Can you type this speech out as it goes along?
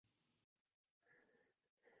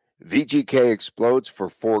VGK explodes for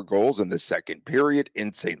 4 goals in the second period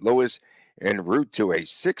in St. Louis en route to a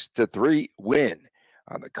 6-3 win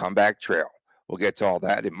on the comeback trail. We'll get to all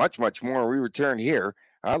that and much, much more when we return here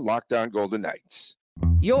on Locked On Golden Knights.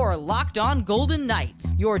 Your Locked On Golden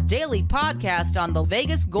Knights, your daily podcast on the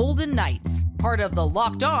Vegas Golden Knights, part of the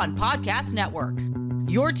Locked On Podcast Network.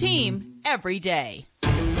 Your team every day.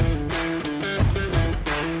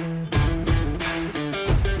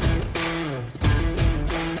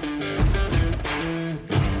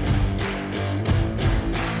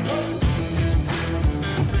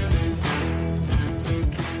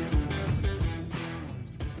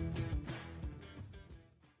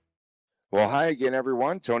 Well, hi again,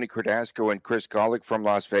 everyone. Tony Cardasco and Chris Golick from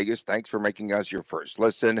Las Vegas. Thanks for making us your first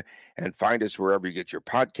listen, and find us wherever you get your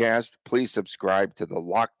podcast. Please subscribe to the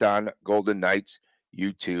Locked On Golden Knights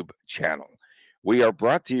YouTube channel. We are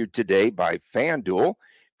brought to you today by FanDuel.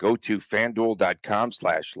 Go to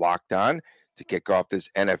fanduel.com/lockedon to kick off this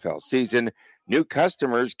NFL season. New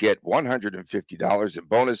customers get $150 in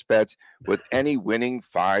bonus bets with any winning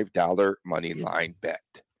 $5 money line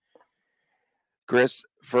bet. Chris,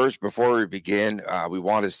 first, before we begin, we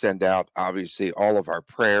want to send out, obviously, all of our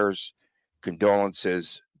prayers,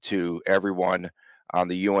 condolences to everyone on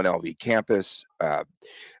the UNLV campus.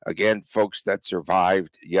 Again, folks that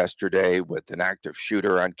survived yesterday with an active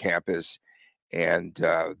shooter on campus, and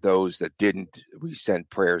those that didn't, we send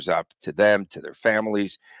prayers up to them, to their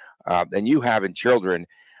families. And you having children,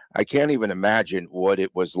 I can't even imagine what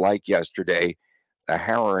it was like yesterday. A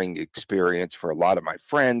harrowing experience for a lot of my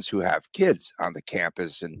friends who have kids on the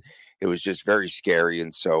campus, and it was just very scary.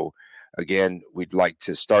 And so, again, we'd like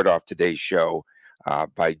to start off today's show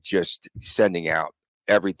by just sending out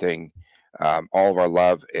everything, all of our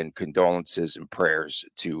love and condolences and prayers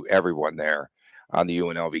to everyone there on the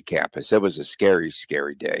UNLV campus. It was a scary,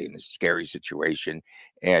 scary day and a scary situation.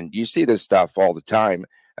 And you see this stuff all the time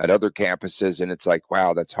at other campuses, and it's like,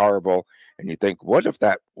 wow, that's horrible. And you think, what if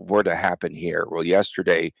that were to happen here? Well,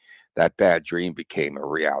 yesterday, that bad dream became a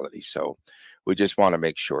reality. So we just want to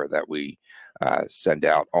make sure that we send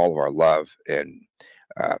out all of our love, and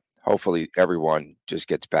hopefully everyone just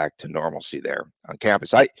gets back to normalcy there on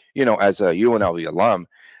campus. As a UNLV alum,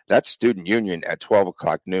 that student union at 12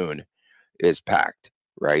 o'clock noon is packed,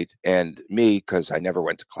 right? And me, because I never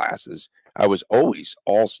went to classes, I was always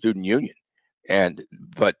all student union.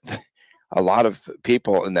 But a lot of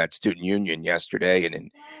people in that student union yesterday and in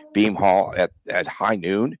Beam Hall at high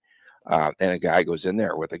noon, and a guy goes in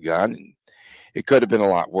there with a gun, and it could have been a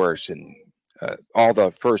lot worse. And all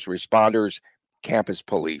the first responders, campus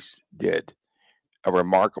police did a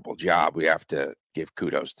remarkable job. We have to give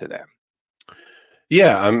kudos to them.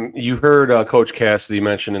 Yeah, you heard Coach Cassidy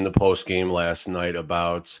mention in the post game last night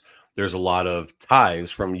about there's a lot of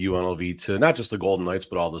ties from UNLV to not just the Golden Knights,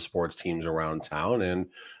 but all the sports teams around town. And,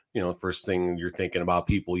 first thing you're thinking about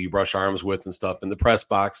people you brush arms with and stuff in the press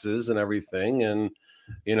boxes and everything. And,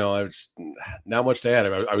 it's not much to add.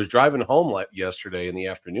 I was driving home yesterday in the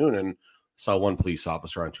afternoon and saw one police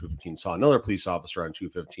officer on 215, saw another police officer on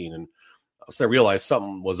 215. And I realized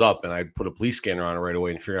something was up, and I put a police scanner on it right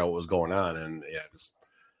away and figured out what was going on. And yeah, it was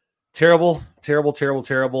terrible, terrible, terrible,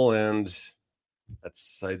 terrible. And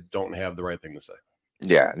I don't have the right thing to say.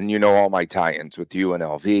 Yeah, and all my tie-ins with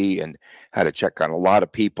UNLV, and had to check on a lot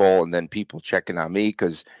of people, and then people checking on me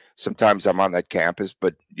because sometimes I'm on that campus,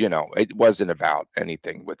 but it wasn't about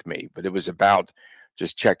anything with me, but it was about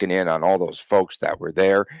just checking in on all those folks that were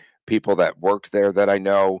there, people that work there that I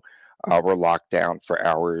know were locked down for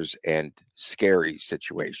hours, and scary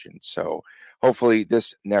situations. So hopefully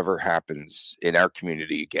this never happens in our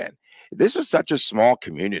community again. This is such a small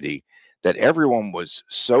community that everyone was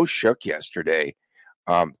so shook yesterday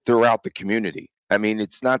throughout the community. I mean,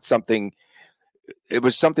 it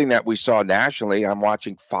was something that we saw nationally. I'm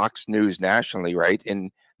watching Fox News nationally, right?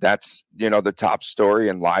 And that's, the top story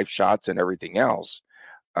and live shots and everything else,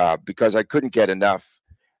 because I couldn't get enough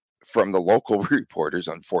from the local reporters,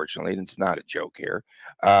 unfortunately. And it's not a joke here.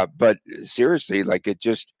 But seriously, it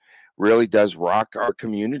just really does rock our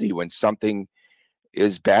community when something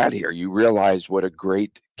is bad here. You realize what a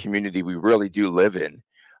great community we really do live in,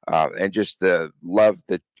 and just the love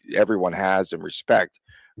that everyone has and respect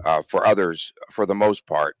for others, for the most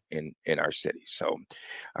part, in our city. So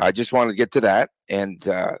I just wanted to get to that, and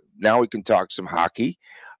now we can talk some hockey.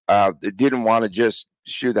 Didn't want to just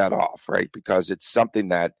shoo that off, right? Because it's something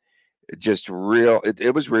that just real.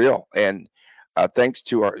 It was real, and thanks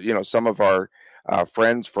to our, some of our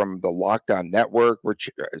friends from the Locked On Network were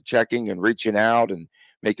checking and reaching out and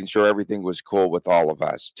making sure everything was cool with all of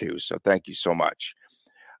us too. So thank you so much.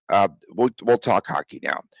 we'll talk hockey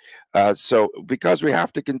now. So because we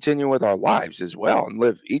have to continue with our lives as well and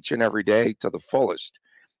live each and every day to the fullest.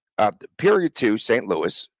 Period 2, St.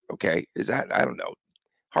 Louis. Okay, is that, I don't know,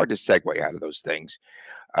 hard to segue out of those things.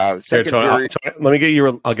 Second period. Let me get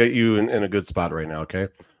you. I'll get you in a good spot right now. Okay,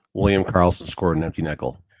 William Karlsson scored an empty net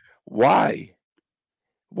goal. Why?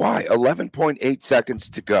 11.8 seconds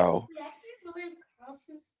to go.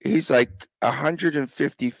 He's like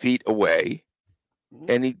 150 feet away,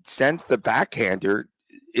 and he sends the backhander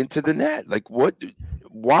into the net. Like, what?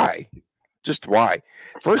 Why? Just why?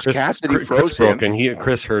 First, Cassidy froze him. And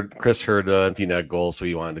Chris heard empty net goal, so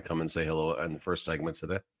he wanted to come and say hello in the first segment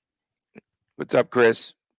today. What's up,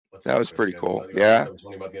 Chris? That was pretty cool. Yeah. Tell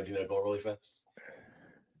me about the empty net goal really fast.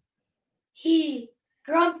 He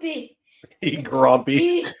grumpy. He's pointing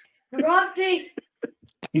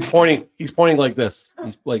like this.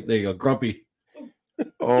 He's like, there you go, grumpy.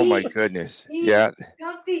 Oh my goodness. Yeah.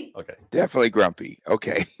 Grumpy. Okay. Definitely grumpy.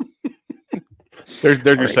 Okay. There's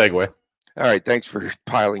your segue. All right. Thanks for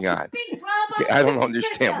piling on. Okay, I don't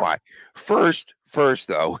understand why. First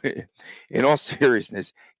though, in all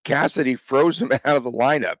seriousness, Cassidy froze him out of the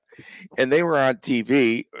lineup, and they were on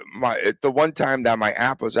TV. The one time that my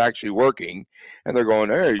app was actually working, and they're going,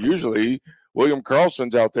 "Hey, usually William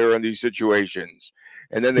Karlsson's out there in these situations,"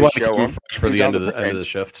 and then they show him for the end of the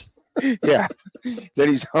shift. Yeah, then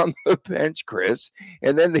he's on the bench, Chris,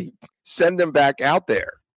 and then they send him back out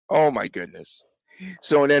there. Oh my goodness!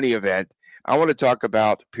 So in any event, I want to talk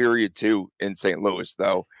about period 2 in St. Louis,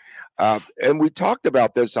 though, and we talked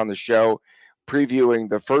about this on the show, previewing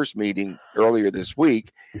the first meeting earlier this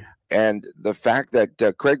week, and the fact that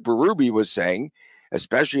Craig Berube was saying,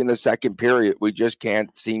 especially in the second period, we just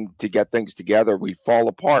can't seem to get things together. We fall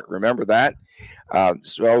apart. Remember that?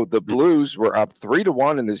 So the Blues were up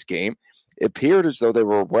 3-1 in this game. It appeared as though they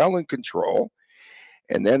were well in control.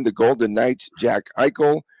 And then the Golden Knights, Jack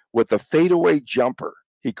Eichel with a fadeaway jumper.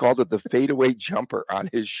 He called it the fadeaway jumper on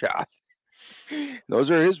his shot.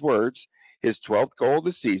 Those are his words. His 12th goal of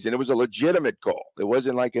the season. It was a legitimate goal. It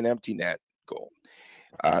wasn't like an empty net goal.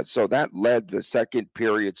 So that led the second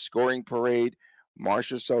period scoring parade.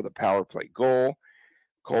 Marchessault, the power play goal.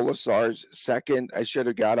 Colasar's second. I should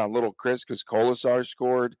have got on little Chris because Colasar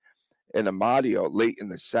scored. And Amadio late in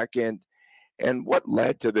the second. And what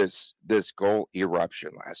led to this goal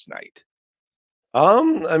eruption last night?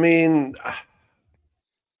 I mean, I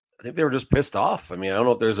think they were just pissed off. I mean, I don't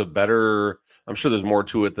know if there's a better. I'm sure there's more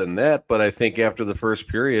to it than that, but I think after the first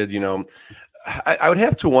period, I would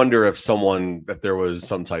have to wonder if there was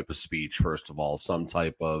some type of speech, first of all, some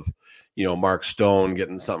type of, Mark Stone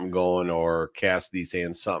getting something going, or Cassidy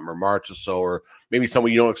saying something, or Marchessault, or maybe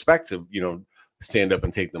someone you don't expect to, stand up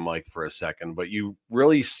and take the mic for a second. But you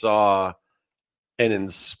really saw an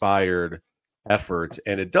inspired effort,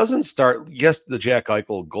 and it doesn't start. Yes, the Jack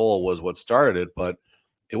Eichel goal was what started it, but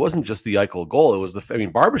it wasn't just the Eichel goal. It was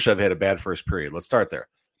Barbashev had a bad first period. Let's start there.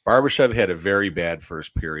 Barbashev had a very bad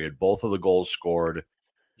first period. Both of the goals scored.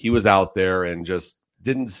 He was out there and just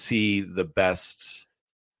didn't see the best.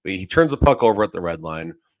 He turns the puck over at the red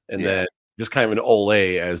line, and then just kind of an ole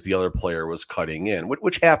as the other player was cutting in,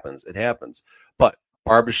 which happens. It happens. But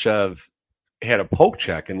Barbashev had a poke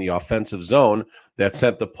check in the offensive zone that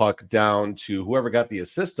sent the puck down to whoever got the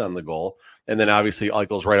assist on the goal. And then obviously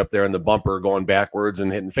Eichel's right up there in the bumper going backwards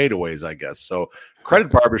and hitting fadeaways, I guess. So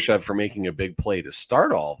credit Barbashev for making a big play to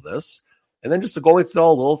start all of this. And then just the goalie did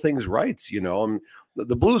all the little things right.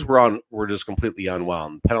 The Blues were just completely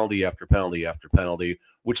unwound, penalty after penalty after penalty,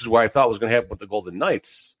 which is what I thought was going to happen with the Golden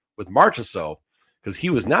Knights with Marchessault, because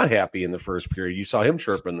he was not happy in the first period. You saw him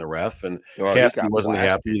chirping the ref, and Cassidy wasn't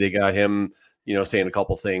happy. They got him, saying a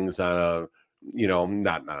couple things on a,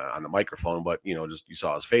 not on the microphone, but, just you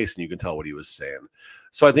saw his face and you can tell what he was saying.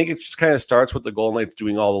 So I think it just kind of starts with the Golden Knights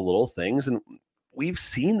doing all the little things. And we've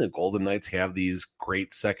seen the Golden Knights have these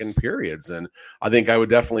great second periods. And I think I would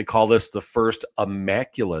definitely call this the first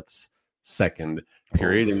immaculate second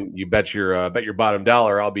period. And you bet your bottom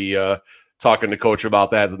dollar I'll be talking to Coach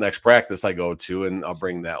about that at the next practice I go to, and I'll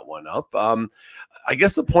bring that one up. I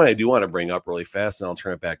guess the point I do want to bring up really fast, and I'll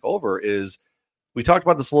turn it back over, is we talked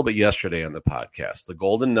about this a little bit yesterday on the podcast. The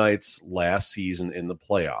Golden Knights last season in the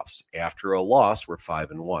playoffs, after a loss, were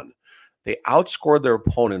 5-1. They outscored their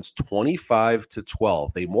opponents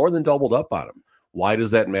 25-12. They more than doubled up on them. Why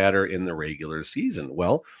does that matter in the regular season?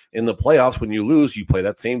 Well, in the playoffs, when you lose, you play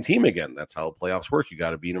that same team again. That's how the playoffs work. You got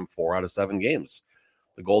to beat them 4 out of 7 games.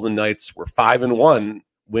 The Golden Knights were 5-1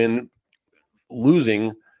 when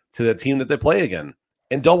losing to the team that they play again,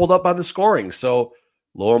 and doubled up on the scoring. So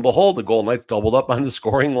lo and behold, the Golden Knights doubled up on the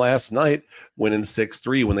scoring last night, winning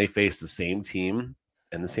 6-3 when they faced the same team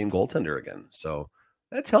and the same goaltender again. So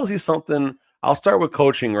that tells you something. I'll start with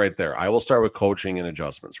coaching right there. I will start with coaching and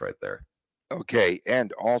adjustments right there. Okay,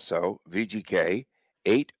 and also VGK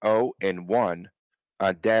 8-0-1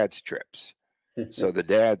 on dad's trips. So the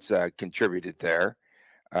dads contributed there.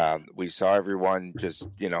 We saw everyone just,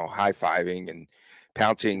 high-fiving and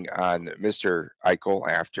pouncing on Mr. Eichel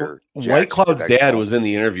after White Cloud's dad was in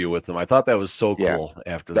the interview with him. I thought that was so cool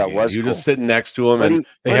after the game. Was you cool. Just sitting next to him, and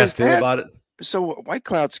they asked him about it. So White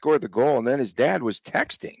Cloud scored the goal, and then his dad was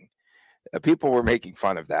texting. People were making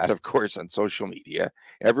fun of that, of course, on social media.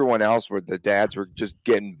 Everyone else, the dads were just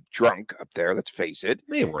getting drunk up there. Let's face it.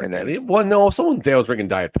 They weren't. Someone's dad was drinking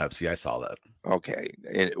Diet Pepsi. I saw that. Okay.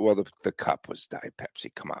 The cup was Diet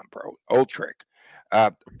Pepsi. Come on, bro. Old trick.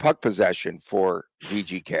 Puck possession for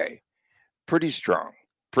VGK. Pretty strong.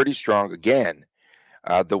 Again,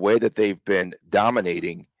 the way that they've been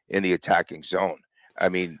dominating in the attacking zone. I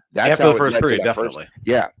mean, that's after the first period, definitely.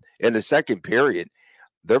 In the second period,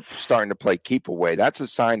 they're starting to play keep away. That's a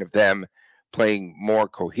sign of them playing more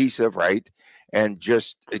cohesive, right? And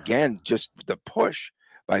just the push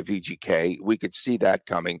by VGK, we could see that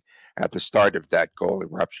coming at the start of that goal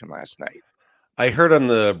eruption last night. I heard on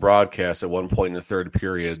the broadcast at one point in the third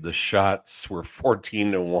period, the shots were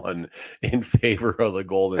 14-1 in favor of the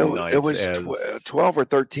Golden Knights. It was 12 or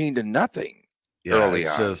 13-0 early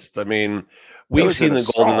on. We've seen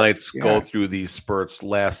the Golden Knights go through these spurts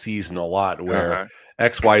last season a lot where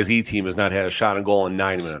XYZ team has not had a shot on goal in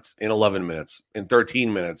 9 minutes, in 11 minutes, in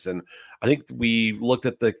 13 minutes. And I think we looked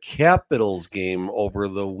at the Capitals game over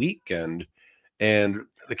the weekend, and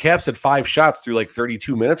the Caps had 5 shots through like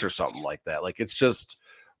 32 minutes or something like that. Like, it's just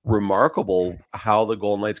remarkable how the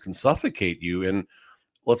Golden Knights can suffocate you. And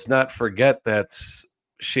let's not forget that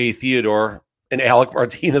Shea Theodore and Alec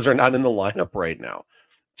Martinez are not in the lineup right now.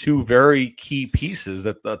 2 very key pieces,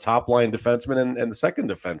 that the top line defenseman and the second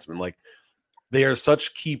defenseman. Like, they are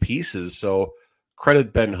such key pieces. So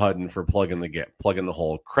credit Ben Hutton for plugging the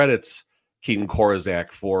hole. Credits Keaton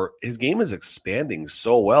Korczak for his game is expanding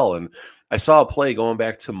so well. And I saw a play going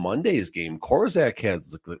back to Monday's game. Korczak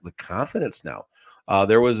has the confidence now.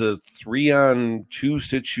 There was a 3-on-2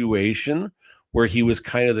 situation where he was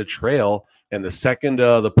kind of the trail, and the second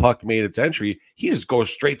the puck made its entry, he just goes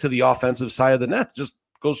straight to the offensive side of the net. Just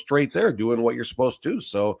go straight there, doing what you're supposed to.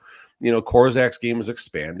 So, Korczak's game is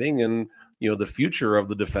expanding, and the future of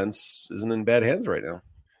the defense isn't in bad hands right now.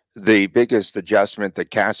 The biggest adjustment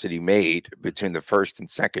that Cassidy made between the first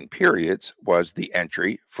and second periods was the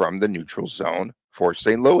entry from the neutral zone for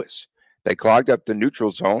St. Louis. They clogged up the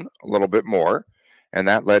neutral zone a little bit more, and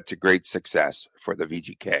that led to great success for the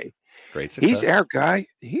VGK. Great success.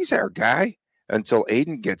 He's our guy until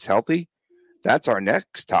Aiden gets healthy. That's our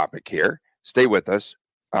next topic here. Stay with us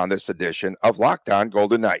on this edition of Locked On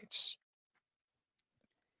Golden Knights.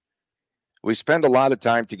 We spend a lot of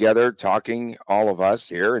time together talking, all of us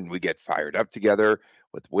here, and we get fired up together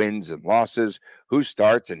with wins and losses, who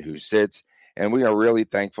starts and who sits. And we are really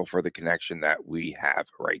thankful for the connection that we have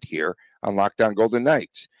right here on Locked On Golden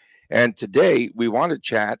Knights. And today we want to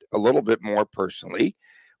chat a little bit more personally.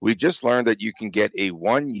 We just learned that you can get a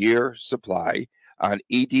 1-year supply on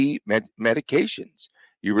ED medications.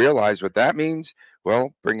 You realize what that means?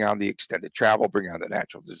 Well, bring on the extended travel, bring on the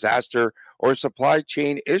natural disaster or supply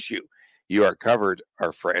chain issue. You are covered,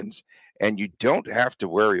 our friends, and you don't have to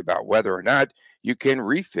worry about whether or not you can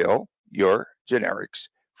refill your generics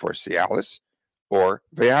for Cialis or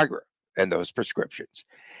Viagra and those prescriptions.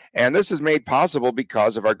 And this is made possible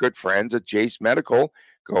because of our good friends at Jace Medical.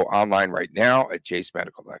 Go online right now at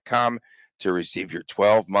jacemedical.com to receive your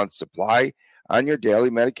 12-month supply on your daily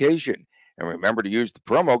medication. And remember to use the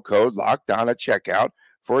promo code LOCKEDON at checkout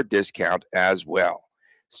for a discount as well.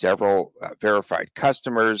 Several verified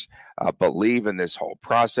customers believe in this whole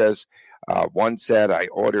process. One said, I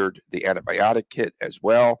ordered the antibiotic kit as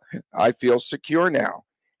well. I feel secure now,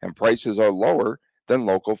 and prices are lower than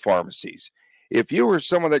local pharmacies. If you or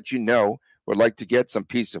someone that you know would like to get some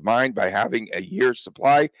peace of mind by having a year's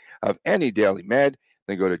supply of any daily med,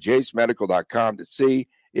 then go to jacemedical.com to see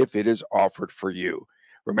if it is offered for you.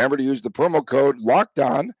 Remember to use the promo code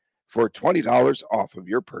LOCKEDON for $20 off of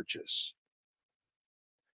your purchase.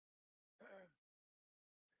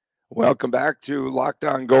 Welcome back to Locked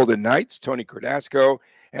On Golden Knights. Tony Cardasco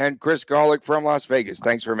and Chris Golick from Las Vegas.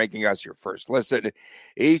 Thanks for making us your first listen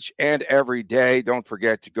each and every day. Don't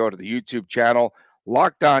forget to go to the YouTube channel,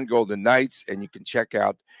 Locked On Golden Knights, and you can check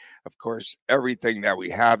out, of course, everything that we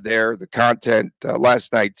have there, the content,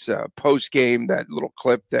 last night's post-game, that little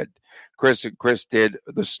clip that Chris did,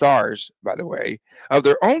 the stars, by the way, of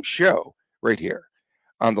their own show right here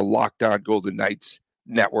on the Locked On Golden Knights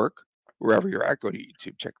network. wherever you're at. Go to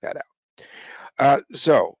YouTube, check that out.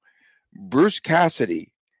 So Bruce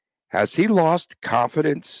Cassidy, has he lost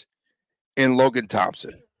confidence in Logan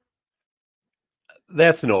Thompson?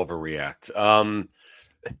 That's an overreact.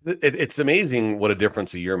 It's amazing what a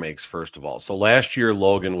difference a year makes, first of all. So last year,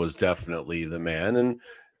 Logan was definitely the man, and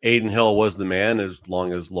Aiden Hill was the man as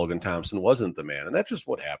long as Logan Thompson wasn't the man. And that's just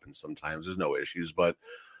what happens sometimes. There's no issues. But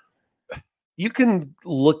you can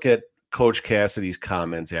look at Coach Cassidy's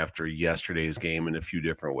comments after yesterday's game in a few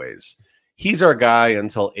different ways. He's our guy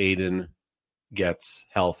until Aiden gets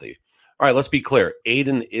healthy. All right, let's be clear.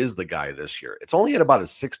 Aiden is the guy this year. It's only at about a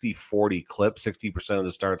 60-40 clip, 60% of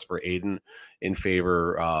the starts for Aiden in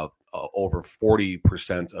favor of over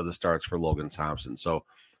 40% of the starts for Logan Thompson. So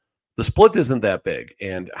the split isn't that big.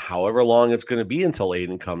 And however long it's going to be until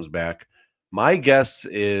Aiden comes back, my guess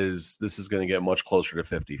is this is going to get much closer to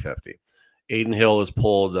 50-50. Aiden Hill is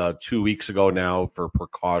pulled 2 weeks ago now for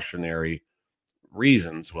precautionary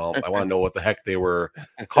reasons. Well, I want to know what the heck they were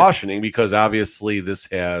cautioning, because obviously this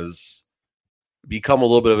has become a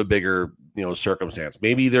little bit of a bigger, circumstance.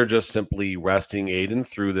 Maybe they're just simply resting Aiden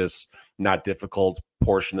through this not difficult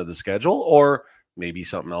portion of the schedule, or maybe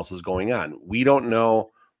something else is going on. We don't know.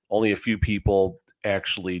 Only a few people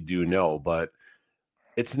actually do know, but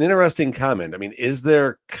it's an interesting comment. I mean, is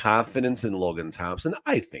there confidence in Logan Thompson?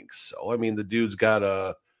 I think so. I mean, the dude's got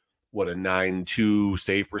a 9.2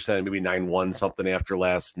 save percent, maybe 9.1 something after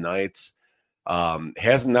last night.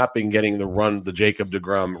 Has not been getting the Jacob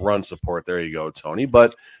deGrom run support. There you go, Tony.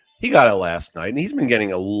 But he got it last night, and he's been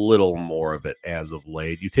getting a little more of it as of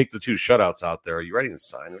late. You take the 2 shutouts out there. Are you ready to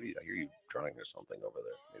sign? I hear you drawing or something over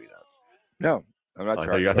there. Maybe not. No, I'm not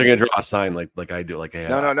trying. I think you're going to draw a sign like I do, like I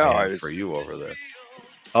have no. For you over there.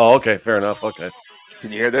 Oh, okay. Fair enough. Okay.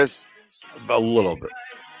 Can you hear this? A little bit.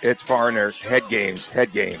 It's foreigner head games.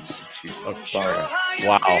 Jeez, oh, sorry.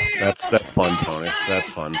 Wow, that's fun, Tony.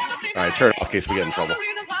 That's fun. All right, turn it off in case we get in trouble.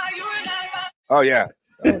 Oh yeah.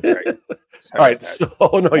 Oh, that's right. All right, so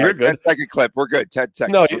no, you're good. 10-second clip. We're good. 10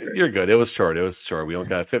 seconds. No, you're good. It was short. We only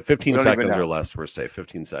got 15 seconds or less. We're safe.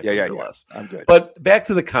 15 seconds or less. I'm good. But back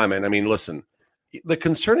to the comment. I mean, listen, the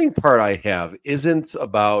concerning part I have isn't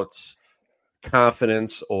about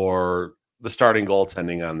confidence or the starting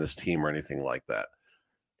goaltending on this team or anything like that.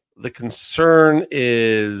 The concern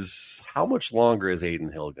is how much longer is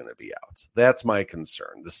Aiden Hill going to be out? That's my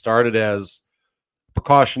concern. This started as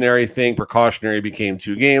precautionary thing. Precautionary became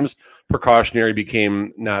 2 games. Precautionary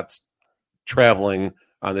became not traveling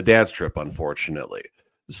on the dad's trip, unfortunately.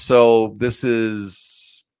 So this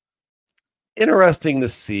is interesting to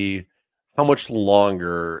see how much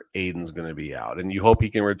longer Aiden's going to be out. And you hope he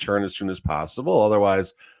can return as soon as possible.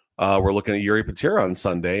 Otherwise, we're looking at Yuri Patera on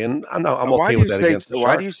Sunday, and I'm okay with that against the Sharks.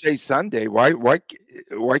 Why do you say Sunday? Why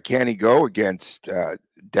can't he go against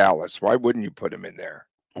Dallas? Why wouldn't you put him in there?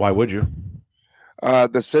 Why would you?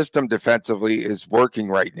 The system defensively is working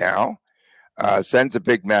right now. Sends a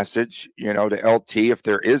big message, to LT if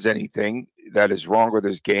there is anything that is wrong with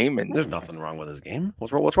his game. And there's nothing wrong with his game.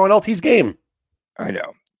 What's wrong with LT's game? I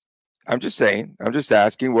know. I'm just saying. I'm just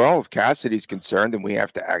asking. Well, if Cassidy's concerned, then we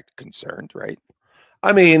have to act concerned, right?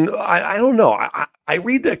 I mean, I don't know. I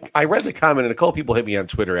read the comment, and a couple people hit me on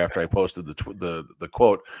Twitter after I posted the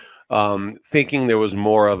quote, thinking there was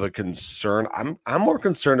more of a concern. I'm more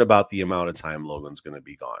concerned about the amount of time Logan's going to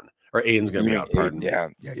be gone, or Aiden's going to be out. Pardon me.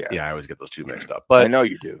 Yeah. I always get those 2 mixed up. But I know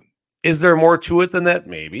you do. Is there more to it than that?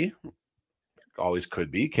 Maybe. Always could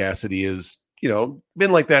be. Cassidy is,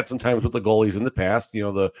 been like that sometimes with the goalies in the past.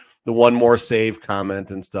 The one more save comment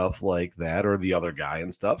and stuff like that, or the other guy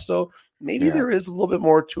and stuff. So maybe there is a little bit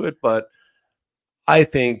more to it, but I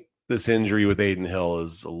think this injury with Aiden Hill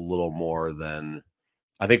is a little more than.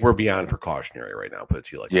 I think we're beyond precautionary right now. Put it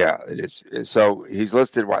to you like that. It is. So he's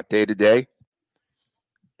listed day to day.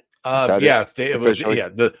 It's day.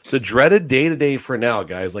 The dreaded day to day for now,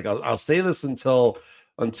 guys. Like I'll say this until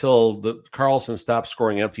the Carlson stops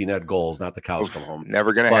scoring empty net goals, not the cows come home.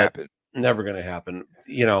 Never going to happen. Never going to happen.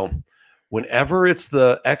 Whenever it's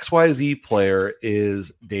the XYZ player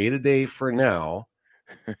is day to day for now,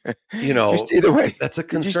 either way, that's a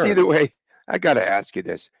concern. Did you see the way? I got to ask you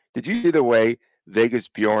this. Did you see the way Vegas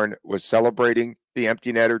Bjorn was celebrating the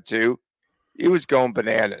empty netter too? He was going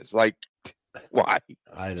bananas. Like, why?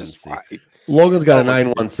 I didn't see. Why? Logan's got a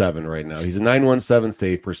 917 right now. He's a 917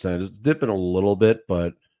 save percentage. It's dipping a little bit,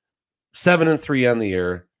 but 7-3 on the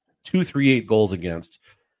year, 238 goals against.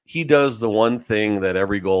 He does the one thing that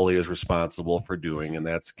every goalie is responsible for doing, and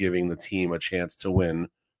that's giving the team a chance to win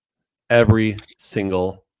every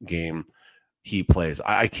single game he plays.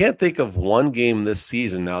 I can't think of one game this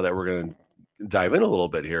season now that we're going to dive in a little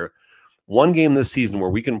bit here one game this season where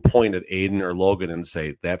we can point at Aiden or Logan and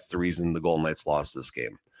say that's the reason the Golden Knights lost this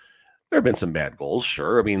game. There have been some bad goals,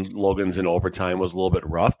 sure. I mean, Logan's in overtime was a little bit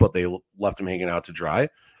rough, but they left him hanging out to dry.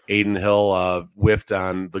 Aiden Hill whiffed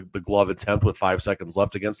on the glove attempt with 5 seconds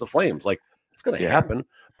left against the Flames. Like, it's going to happen,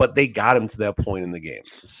 but they got him to that point in the game.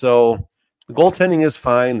 So the goaltending is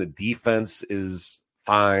fine. The defense is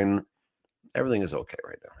fine. Everything is okay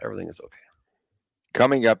right now. Everything is okay.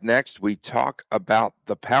 Coming up next, we talk about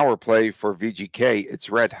the power play for VGK. It's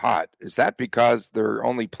red hot. Is that because they're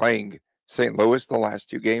only playing St. Louis the last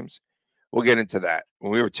 2 games? We'll get into that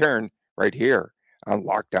when we return right here on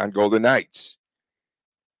Locked On Golden Knights.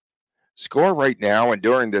 Score right now and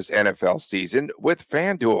during this NFL season with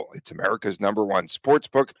FanDuel. It's America's #1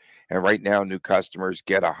 sportsbook, and right now new customers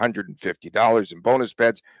get $150 in bonus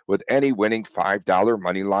bets with any winning $5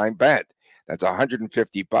 money line bet. That's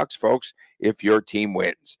 $150, folks, if your team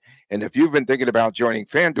wins. And if you've been thinking about joining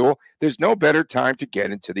FanDuel, there's no better time to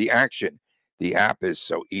get into the action. The app is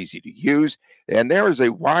so easy to use, and there is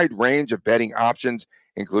a wide range of betting options,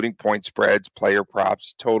 including point spreads, player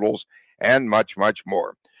props, totals, and much, much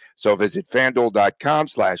more. So visit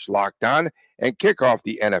FanDuel.com/lockedon and kick off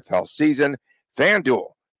the NFL season.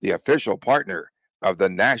 FanDuel, the official partner of the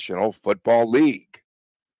National Football League.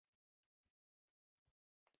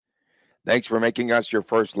 Thanks for making us your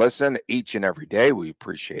first listen each and every day. We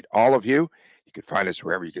appreciate all of you. You can find us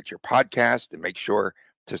wherever you get your podcast, and make sure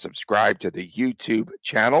to subscribe to the YouTube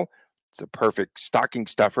channel. It's a perfect stocking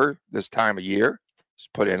stuffer this time of year.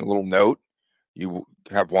 Just put in a little note. You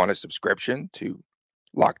have won a subscription to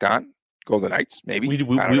Locked On Golden Knights, maybe. We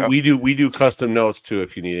do custom notes too.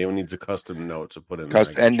 If you need anyone needs a custom note to put in,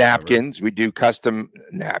 and napkins. We do custom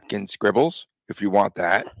napkin scribbles if you want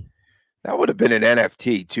that. That would have been an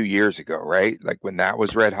NFT 2 years ago, right? Like when that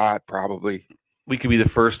was red hot, probably. We could be the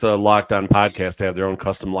first Locked On podcast to have their own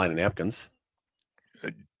custom line of napkins.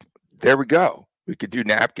 There we go. We could do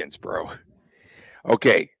napkins, bro.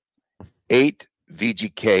 Okay. 8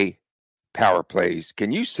 VGK power plays.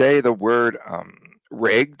 Can you say the word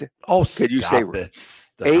rigged? Oh, Could you say it.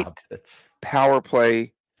 Stop 8 it. power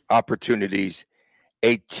play opportunities,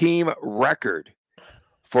 a team record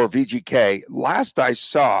for VGK. Last I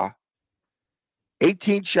saw,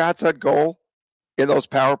 18 shots on goal in those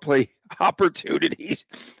power play opportunities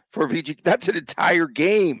for VGK. That's an entire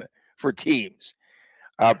game for teams.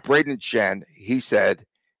 Braden Shen, he said,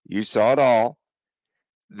 you saw it all.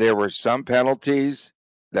 There were some penalties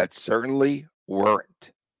that certainly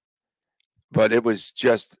weren't. But it was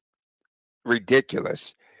just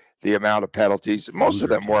ridiculous, the amount of penalties. Most of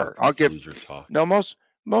them were. Most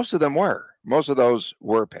of them were. Most of those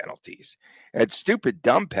were penalties. And stupid,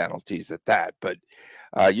 dumb penalties at that. But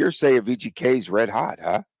you're saying VGK's red hot,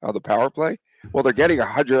 huh? On the power play? Well, they're getting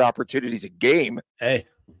 100 opportunities a game. Hey,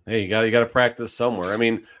 you got to practice somewhere. I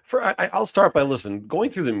mean, I'll start by going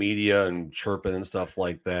through the media and chirping and stuff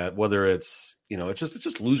like that. Whether it's it's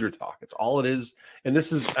just loser talk. It's all it is. And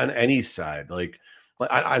this is on any side. Like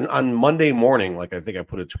on Monday morning, like I think I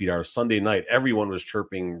put a tweet out. Sunday night, everyone was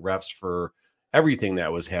chirping refs for everything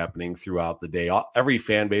that was happening throughout the day. Every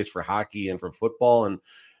fan base for hockey and for football. And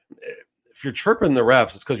if you're chirping the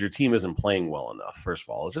refs, it's because your team isn't playing well enough. First of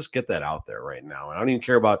all, let's just get that out there right now. And I don't even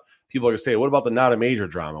care about people are going to say, what about the not a major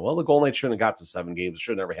drama? Well, the Golden Knights shouldn't have got to 7 games. It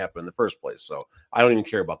should have never happened in the first place. So I don't even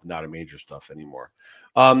care about the not a major stuff anymore.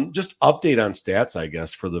 Just update on stats, I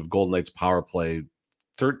guess, for the Golden Knights power play.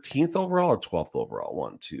 13th overall or 12th overall?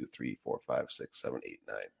 1, 2, 3, 4, 5, 6, 7, 8,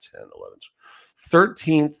 9, 10, 11.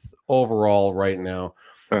 13th overall right now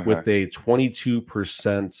with a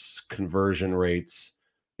 22% conversion rates.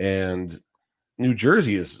 And New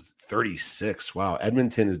Jersey is 36. Wow.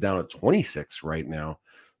 Edmonton is down at 26 right now.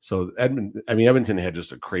 So Edmonton had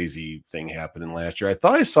just a crazy thing happening last year. I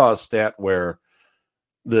thought I saw a stat where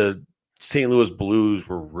the St. Louis Blues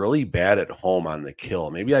were really bad at home on the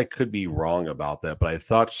kill. Maybe I could be wrong about that, but I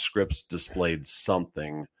thought Scripps displayed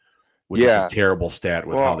something, which is a terrible stat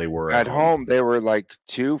with how they were at home. They were like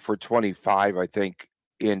 2 for 25, I think,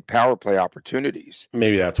 in power play opportunities.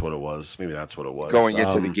 Maybe that's what it was. Going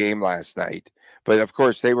into the game last night. But of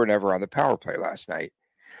course, they were never on the power play last night.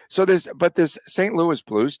 So this St. Louis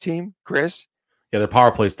Blues team, Chris. Yeah, their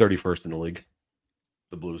power play is 31st in the league.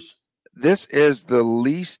 The Blues. This is the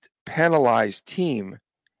least penalized team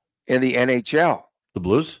in the NHL. The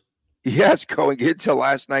Blues? Yes, going into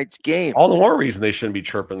last night's game. All the more reason they shouldn't be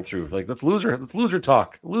chirping through. Like, that's loser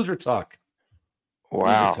talk. Wow. Loser talk.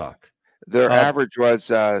 Their average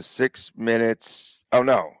was 6 minutes. Oh,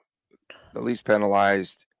 no. The least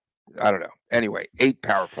penalized. I don't know. Anyway, 8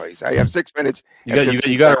 power plays. I have 6 minutes.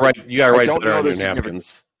 You got to write that on your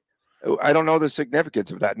napkins. I don't know the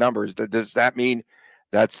significance of that number. Does that mean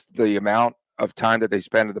that's the amount of time that they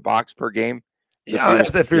spend in the box per game? Yeah,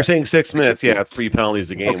 if you're saying 6 minutes, yeah, it's 3 penalties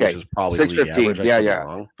a game, okay. which is probably 6:15. league average. Yeah.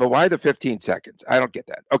 Wrong. But why the 15 seconds? I don't get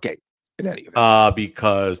that. Okay. In any event.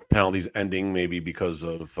 Because penalties ending, maybe because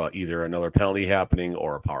of either another penalty happening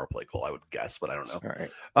or a power play goal, I would guess, but I don't know.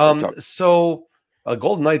 All right. So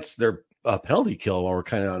Golden Knights, their penalty kill, while we're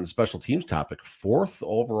kind of on the special teams topic, 4th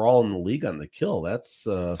overall in the league on the kill. That's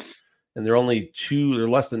and they're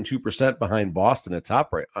less than 2% behind Boston at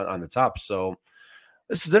top on the top. So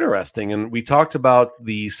this is interesting. And we talked about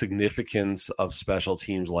the significance of special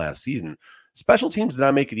teams last season. Special teams did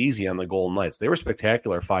not make it easy on the Golden Knights. They were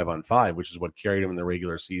spectacular 5-on-5, which is what carried them in the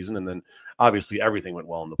regular season. And then obviously everything went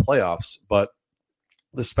well in the playoffs. But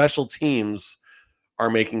the special teams are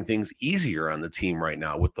making things easier on the team right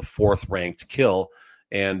now with the 4th ranked kill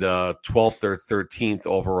and 12th or 13th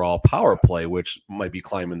overall power play, which might be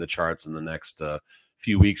climbing the charts in the next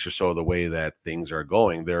few weeks or so, the way that things are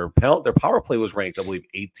going. Their power play was ranked, I believe,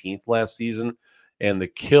 18th last season, and the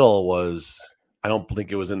kill was, I don't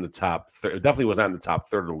think it was in the top third. It definitely was not in the top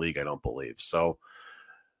third of the league, I don't believe. So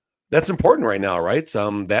that's important right now, right?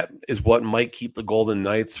 That is what might keep the Golden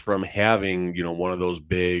Knights from having, one of those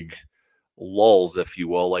big lulls, if you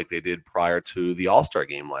will, like they did prior to the All-Star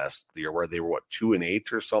game last year, where they were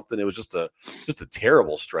 2-8 or something. It was just a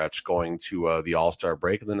terrible stretch going to the All-Star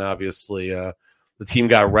break, and then obviously the team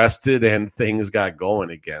got rested and things got going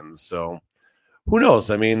again. So who knows?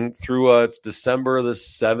 I mean, through it's December the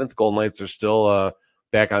 7th, Golden Knights are still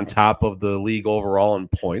back on top of the league overall in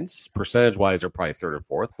points. Percentage-wise, they're probably 3rd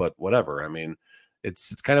or 4th, but whatever. I mean,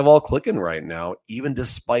 it's kind of all clicking right now, even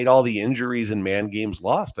despite all the injuries and man games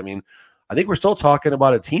lost. I mean, I think we're still talking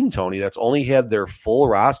about a team, Tony, that's only had their full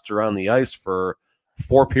roster on the ice for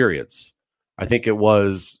 4 periods. I think it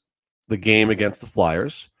was the game against the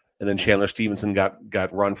Flyers, and then Chandler Stevenson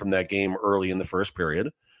got run from that game early in the first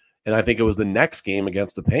period. And I think it was the next game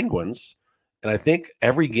against the Penguins. And I think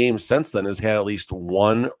every game since then has had at least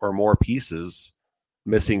one or more pieces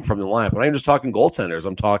missing from the lineup. And I'm just talking goaltenders.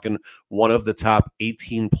 I'm talking one of the top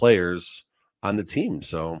 18 players on the team.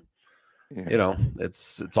 So,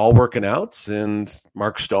 it's all working out. And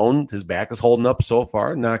Mark Stone, his back is holding up so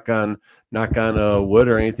far. Knock on wood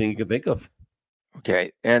or anything you can think of.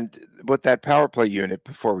 Okay. And with that power play unit,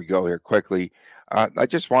 before we go here quickly, I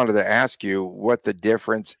just wanted to ask you what the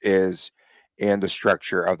difference is in the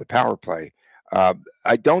structure of the power play.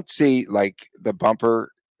 I don't see like the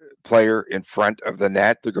bumper player in front of the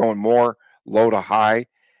net. They're going more low to high,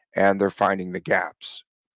 and they're finding the gaps,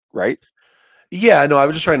 right? Yeah, no, I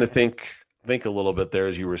was just trying to think a little bit there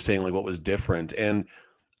as you were saying, like what was different. And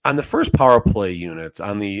on the first power play units,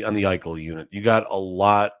 on the Eichel unit, you got a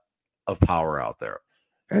lot of power out there.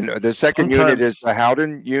 And the second unit is the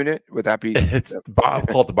Howden unit. Would that be? It's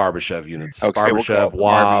called the Barbashev units. Okay, Barbashev,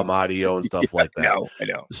 Madio, and stuff like that. I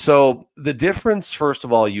know. So the difference, first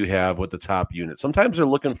of all, you have with the top unit, sometimes they're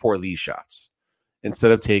looking for these shots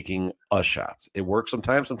instead of taking a shot. It works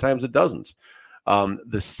sometimes it doesn't.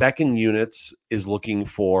 The second unit is looking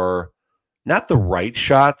for not the right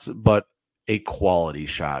shot, but a quality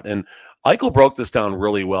shot. And Eichel broke this down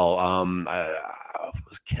really well.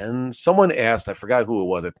 Was Ken? Someone asked, I forgot who it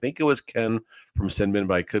was. I think it was Ken from Sinbin,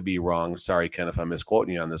 but I could be wrong. Sorry, Ken, if I'm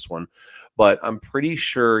misquoting you on this one. But I'm pretty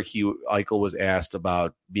sure Eichel was asked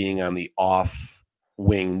about being on the off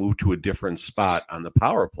wing, moved to a different spot on the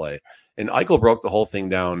power play. And Eichel broke the whole thing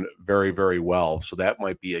down very, very well. So that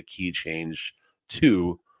might be a key change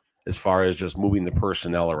too, as far as just moving the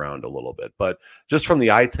personnel around a little bit. But just from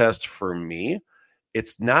the eye test for me,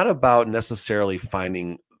 it's not about necessarily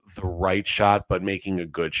finding the right shot, but making a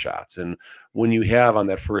good shot. And when you have on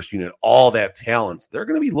that first unit all that talent, they're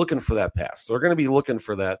going to be looking for that pass. They're going to be looking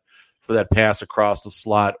for that pass across the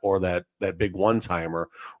slot or that big one-timer.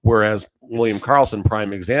 Whereas William Karlsson,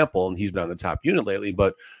 prime example, and he's been on the top unit lately,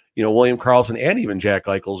 but William Karlsson and even Jack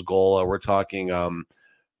Eichel's goal, we're talking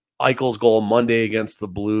Eichel's goal Monday against the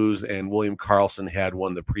Blues, and William Karlsson had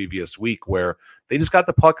one the previous week where they just got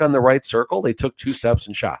the puck on the right circle. They took 2 steps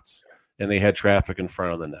and shots, and they had traffic in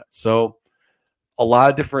front of the net. So a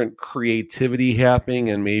lot of different creativity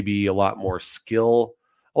happening and maybe a lot more skill,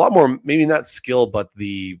 maybe not skill, but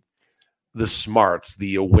the smarts,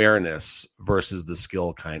 the awareness versus the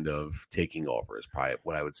skill kind of taking over is probably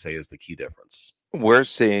what I would say is the key difference. We're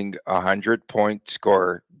seeing 100-point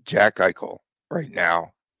scorer Jack Eichel right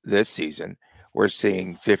now this season. We're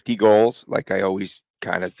seeing 50 goals, like I always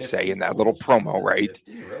kind of say in that little promo, right?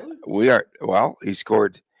 50, really? We are, well, he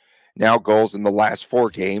scored now goals in the last 4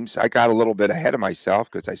 games. I got a little bit ahead of myself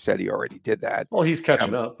because I said he already did that. Well, he's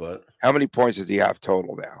catching up, but how many points does he have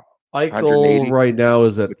total now? Eichel right now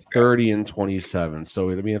is at 30 and 27. So,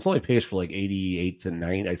 I mean, it's only paced for like 88 to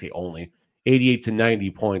 90. I say only 88 to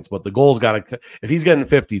 90 points, but the goal's got to, if he's getting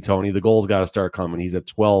 50, Tony, the goal's got to start coming. He's at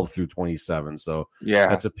 12 through 27. So,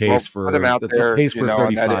 that's a pace for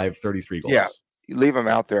 35, 33 goals. Yeah. You leave him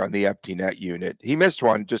out there on the empty net unit. He missed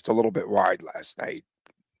one just a little bit wide last night.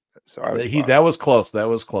 So that was close. That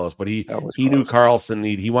was close. But he knew Carlson.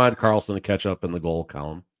 He wanted Carlson to catch up in the goal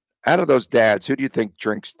column. Out of those dads, who do you think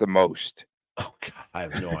drinks the most? Oh God, I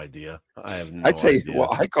have no idea. I'd say,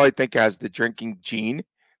 I think has the drinking gene.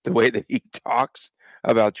 The way that he talks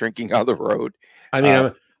about drinking on the road. I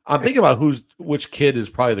mean, I'm thinking about which kid is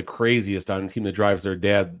probably the craziest on the team that drives their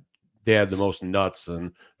dad the most nuts,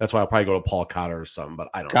 and that's why I'll probably go to Paul Cotter or something. But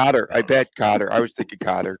I don't. Cotter, I bet Cotter. I was thinking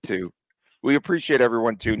Cotter too. We appreciate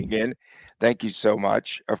everyone tuning in. Thank you so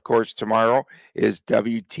much. Of course, tomorrow is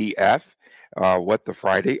WTF, What the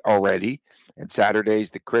Friday already, and Saturday's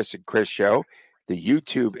the Chris and Chris show, the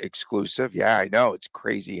YouTube exclusive. Yeah, I know it's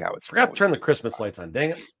crazy how it's. Forgot to turn the Christmas lights on. Dang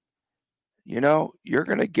it. You're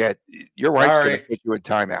going to get your wife's going to put you in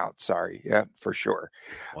timeout. Sorry. Yeah, for sure.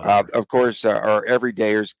 Of course, our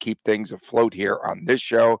everydayers keep things afloat here on this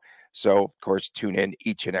show. So, of course, tune in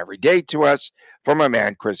each and every day to us. For my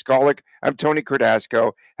man, Chris Golick, I'm Tony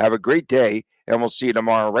Cardasco. Have a great day, and we'll see you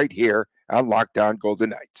tomorrow right here on Locked On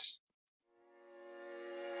Golden Knights.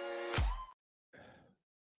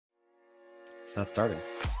 It's not starting.